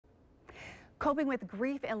Coping with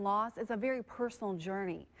grief and loss is a very personal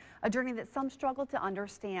journey, a journey that some struggle to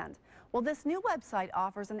understand. Well, this new website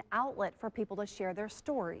offers an outlet for people to share their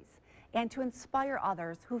stories and to inspire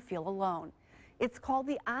others who feel alone. It's called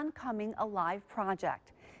the Oncoming Alive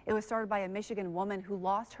Project. It was started by a Michigan woman who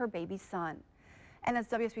lost her baby son. And as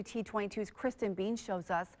WSBT-22's Kristen Bean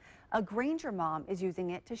shows us, a Granger mom is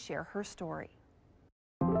using it to share her story.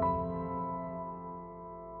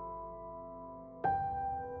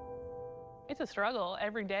 It's a struggle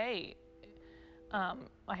every day. I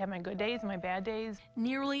have my good days and my bad days.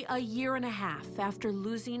 Nearly a year and a half after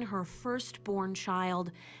losing her firstborn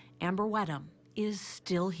child, Amber Wedham is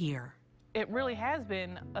still here. It really has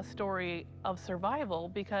been a story of survival,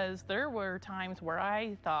 because there were times where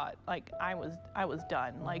I thought like I was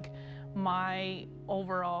done. Like, my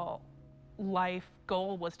overall life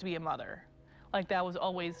goal was to be a mother. Like, that was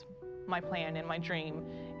always my plan and my dream,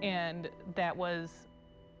 and that was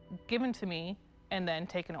given to me and then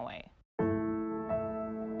taken away.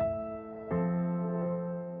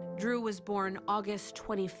 Drew was born August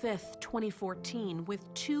 25th, 2014,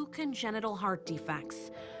 with 2 congenital heart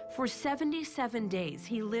defects. For 77 days,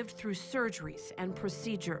 he lived through surgeries and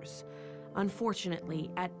procedures.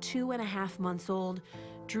 Unfortunately, at 2.5 months old,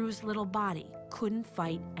 Drew's little body couldn't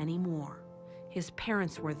fight anymore. His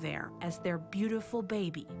parents were there as their beautiful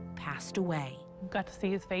baby passed away. Got to see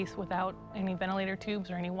his face without any ventilator tubes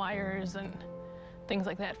or any wires and things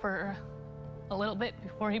like that for a little bit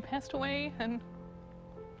before he passed away, and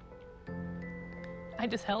I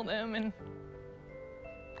just held him, and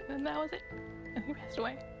that was it, and he passed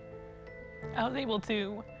away. I was able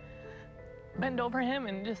to bend over him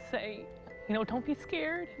and just say, you know, don't be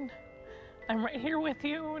scared, and I'm right here with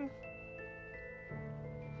you, and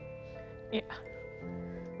yeah.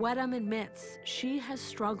 Wedham admits she has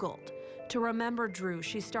struggled. To remember Drew,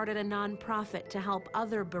 she started a nonprofit to help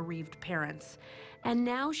other bereaved parents. And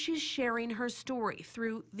now she's sharing her story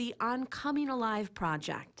through the Oncoming Alive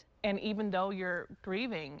Project. And even though you're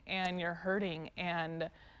grieving and you're hurting and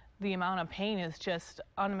the amount of pain is just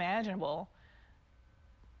unimaginable,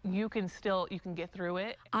 you can get through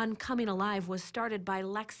it. Oncoming Alive was started by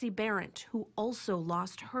Lexi Barrett, who also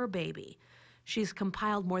lost her baby. She's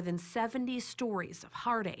compiled more than 70 stories of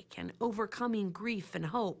heartache and overcoming grief and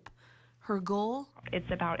hope. Her goal?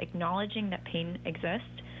 It's about acknowledging that pain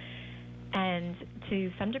exists, and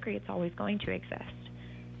to some degree it's always going to exist.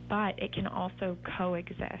 But it can also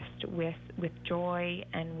coexist with joy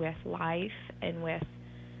and with life and with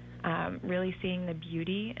really seeing the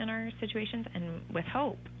beauty in our situations and with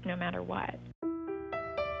hope, no matter what.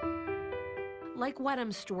 Like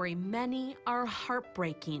Wedham's story, many are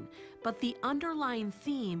heartbreaking, but the underlying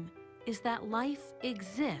theme is that life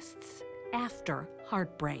exists after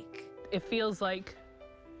heartbreak. It feels like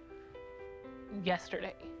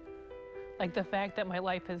yesterday. Like the fact that my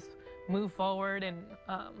life has moved forward, and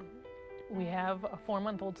we have a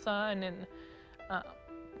 4-month-old son, and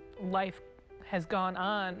life has gone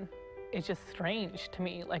on. It's just strange to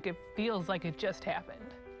me. Like, it feels like it just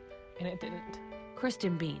happened, and it didn't.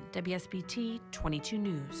 Kristen Bean, WSBT-22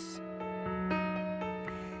 News.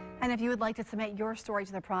 And if you would like to submit your story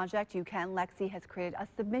to the project, you can. Lexi has created a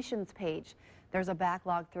submissions page. There's a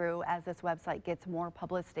backlog through as this website gets more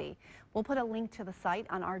publicity. We'll put a link to the site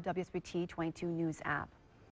on our WSBT-22 News app.